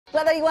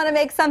Whether you want to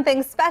make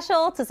something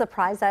special to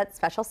surprise that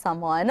special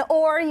someone,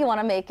 or you want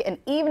to make an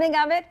evening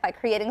of it by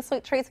creating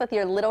sweet treats with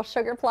your little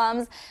sugar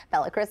plums,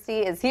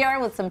 Christie is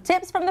here with some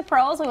tips from the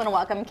pros. We want to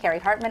welcome Carrie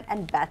Hartman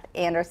and Beth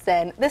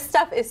Anderson. This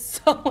stuff is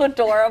so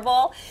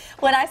adorable.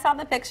 When I saw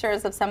the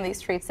pictures of some of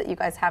these treats that you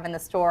guys have in the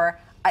store,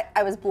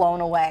 I was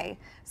blown away.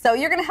 So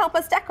you're going to help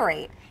us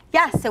decorate.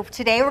 Yeah, so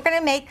today we're going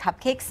to make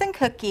cupcakes and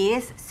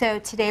cookies. So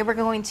today we're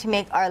going to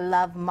make our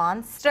love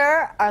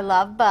monster, our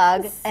love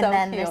bug, and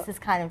then this is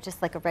kind of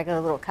just like a regular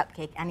little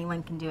cupcake.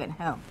 Anyone can do it at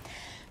home.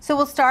 So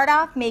we'll start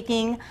off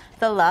making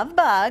the love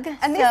bug.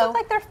 And these look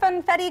like they're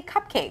funfetti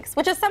cupcakes,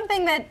 which is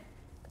something that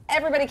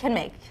everybody can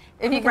make.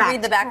 If you can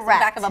read the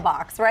back of a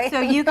box, right? So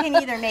you can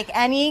either make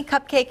any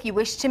cupcake you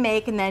wish to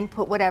make and then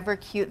put whatever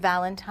cute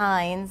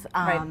Valentine's,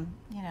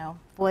 you know,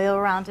 foil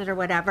around it or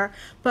whatever.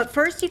 But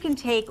first you can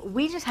take,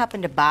 we just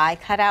happen to buy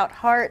cutout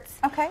hearts.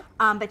 Okay.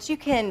 But you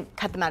can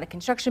cut them out of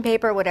construction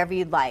paper, whatever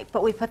you'd like.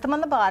 But we put them on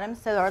the bottom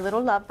so our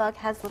little love bug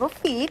has little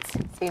feet.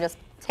 So you just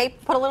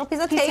put a little piece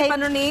of tape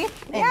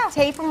underneath. And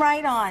tape them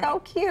right on. So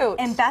cute.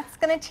 And Beth's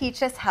going to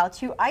teach us how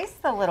to ice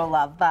the little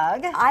love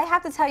bug. I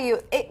have to tell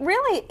you, it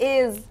really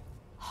is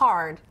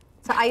hard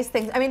to ice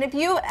things. I mean, if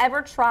you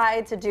ever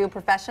tried to do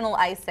professional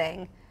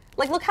icing,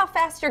 like look how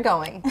fast you're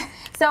going.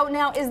 So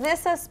now, is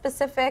this a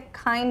specific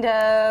kind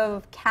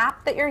of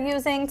cap that you're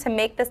using to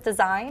make this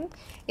design?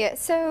 Yeah,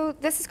 so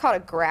this is called a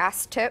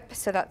grass tip,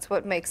 so that's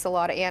what makes a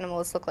lot of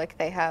animals look like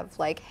they have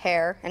like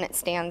hair and it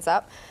stands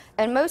up.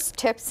 And most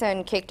tips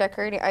and cake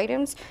decorating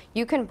items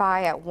you can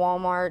buy at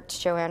Walmart,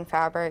 Joann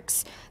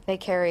Fabrics. They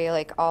carry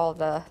like all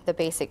the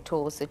basic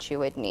tools that you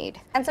would need.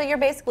 And so you're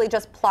basically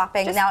just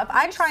plopping. Now, if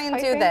I try and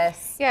do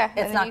this,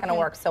 it's not going to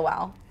work so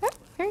well.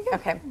 There you go.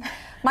 Okay.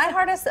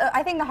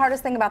 I think the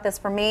hardest thing about this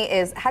for me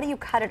is how do you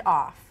cut it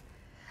off?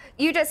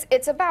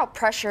 It's about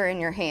pressure in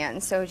your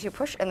hand. So as you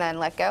push and then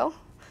let go,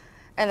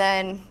 and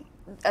then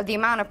the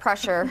amount of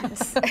pressure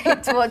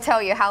will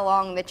tell you how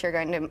long that you're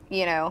going to,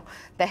 you know,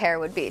 the hair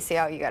would be. See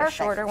how you got a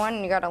shorter one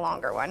and you got a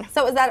longer one.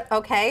 So is that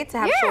okay to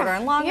have shorter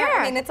and longer? Yeah.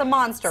 I mean, it's a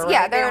monster, right?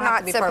 Yeah, they're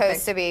not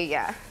supposed to be,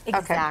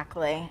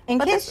 Exactly. Okay.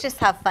 And kids just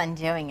have fun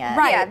doing it.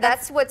 Right. Yeah,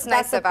 that's what's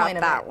nice about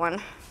that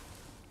one.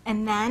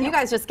 And then you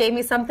guys just gave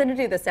me something to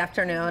do this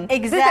afternoon.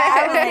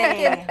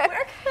 Exactly. Where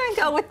can I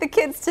go with the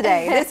kids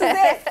today? This is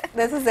it.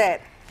 This is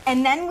it.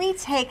 And then we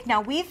take,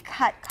 now we've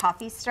cut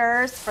coffee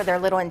stirs for their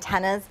little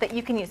antennas, but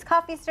you can use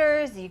coffee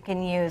stirs, you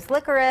can use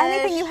licorice.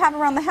 Anything you have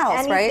around the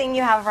house, right? Anything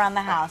you have around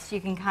the house,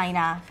 you can kind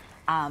of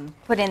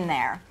put in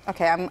there.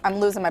 Okay, I'm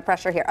losing my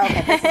pressure here.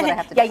 Okay, this is what I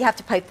have to do. Yeah, you have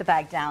to pipe the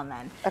bag down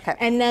then. Okay.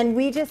 And then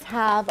we just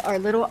have our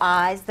little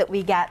eyes that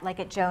we get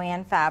like at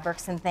Joann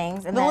Fabrics and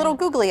things. And the little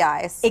googly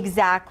eyes.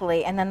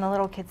 Exactly, and then the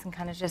little kids can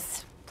kind of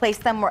just place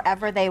them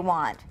wherever they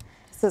want.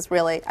 This is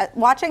really,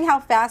 watching how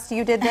fast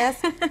you did this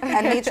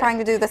and me trying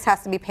to do this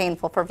has to be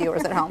painful for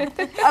viewers at home.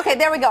 Okay,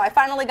 there we go. I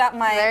finally got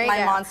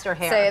my monster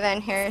hair. So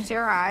then here's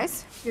your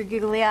eyes. Your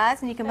googly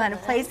eyes, and you can kind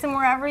of place them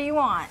wherever you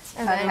want.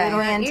 And then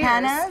little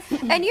antennas.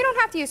 And you don't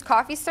have to use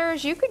coffee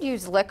stirs. You could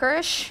use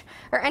licorice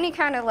or any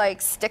kind of like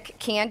stick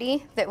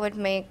candy that would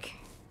make.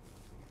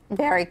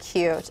 Very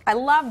cute. I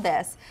love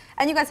this.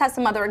 And you guys have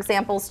some other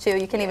examples too.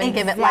 You can even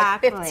give it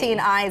like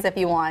 15 eyes if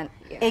you want.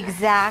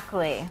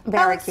 Exactly.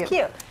 Very cute.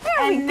 There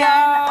we go.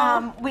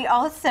 Then we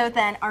also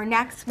then, our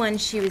next one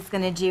she was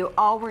going to do,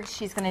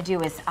 she's going to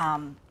do is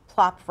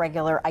plop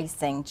regular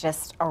icing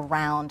just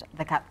around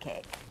the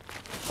cupcake.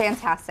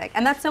 Fantastic.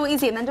 And that's so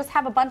easy. And then just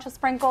have a bunch of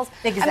sprinkles.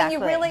 Exactly. I mean,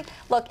 you really,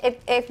 look,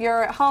 if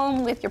you're at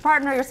home with your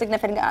partner, your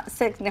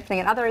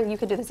significant other, you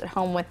could do this at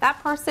home with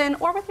that person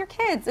or with your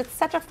kids. It's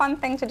such a fun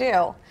thing to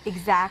do.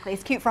 Exactly.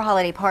 It's cute for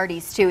holiday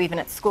parties, too, even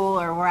at school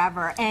or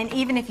wherever. And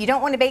even if you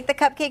don't want to bake the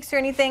cupcakes or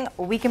anything,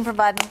 we can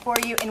provide them for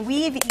you. And we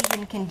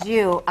even can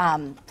do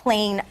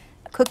plain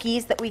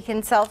cookies that we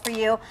can sell for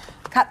you,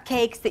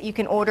 cupcakes that you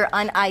can order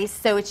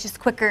uniced, so it's just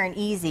quicker and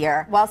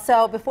easier. Well,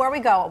 so before we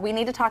go, we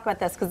need to talk about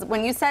this, because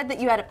when you said that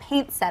you had a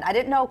paint set, I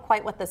didn't know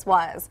quite what this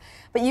was,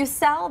 but you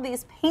sell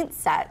these paint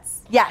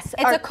sets. Yes.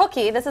 It's a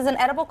cookie. This is an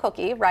edible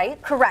cookie, right?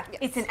 Correct. Yes.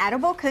 It's an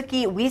edible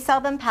cookie. We sell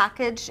them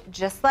packaged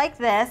just like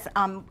this.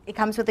 It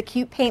comes with a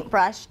cute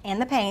paintbrush and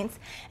the paints,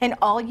 and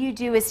all you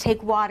do is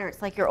take water.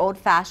 It's like your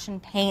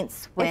old-fashioned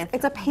paints with...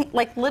 It's a paint,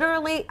 like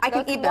literally, I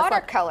can eat this.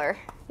 Watercolor.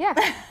 Yeah.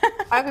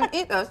 I can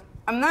eat this,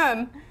 and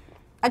then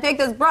I take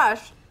this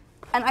brush,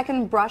 and I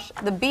can brush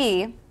the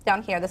bee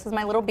down here. This is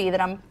my little bee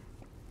that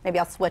maybe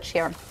I'll switch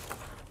here.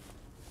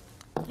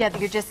 Yeah,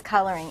 you're just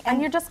coloring. And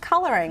you're just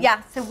coloring.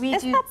 Yeah, so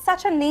Isn't that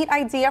such a neat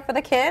idea for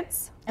the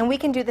kids? And we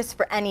can do this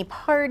for any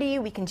party,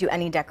 we can do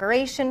any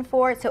decoration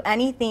for it, so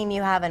any theme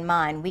you have in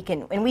mind, we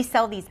can, and we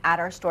sell these at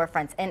our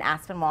storefronts in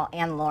Aspinwall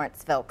and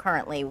Lawrenceville.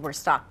 Currently, we're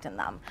stocked in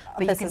them.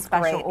 But you can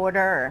special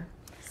order or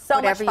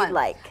whatever you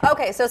like.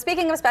 Okay, so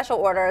speaking of special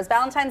orders,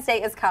 Valentine's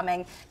Day is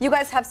coming. You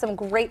guys have some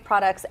great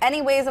products.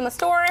 Any ways in the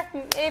store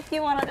if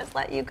you want to just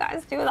let you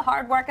guys do the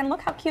hard work, and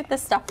look how cute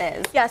this stuff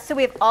is. Yeah, so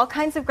we have all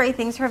kinds of great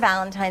things for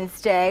Valentine's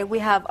Day. We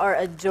have our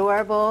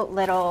adorable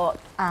little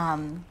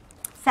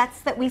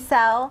sets that we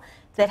sell.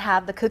 that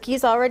have the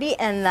cookies already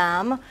in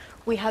them.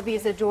 We have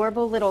these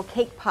adorable little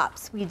cake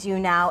pops we do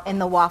now in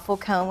the waffle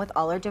cone with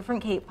all our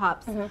different cake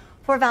pops.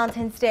 For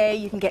Valentine's Day,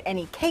 you can get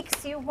any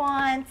cakes you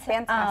want.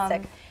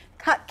 Fantastic.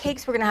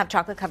 Cupcakes, we're going to have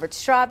chocolate covered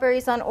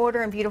strawberries on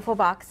order in beautiful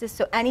boxes,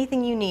 so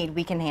anything you need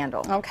we can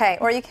handle. Okay,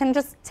 or you can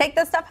just take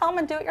this stuff home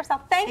and do it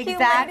yourself. Thank you,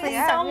 Exactly.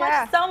 ladies,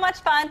 so much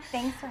fun.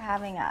 Thanks for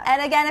having us.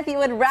 And again, if you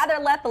would rather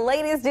let the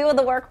ladies do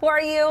the work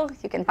for you,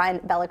 you can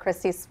find Bella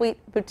Christie's Sweet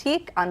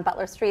Boutique on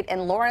Butler Street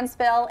in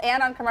Lawrenceville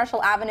and on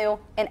Commercial Avenue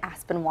in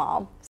Aspinwall.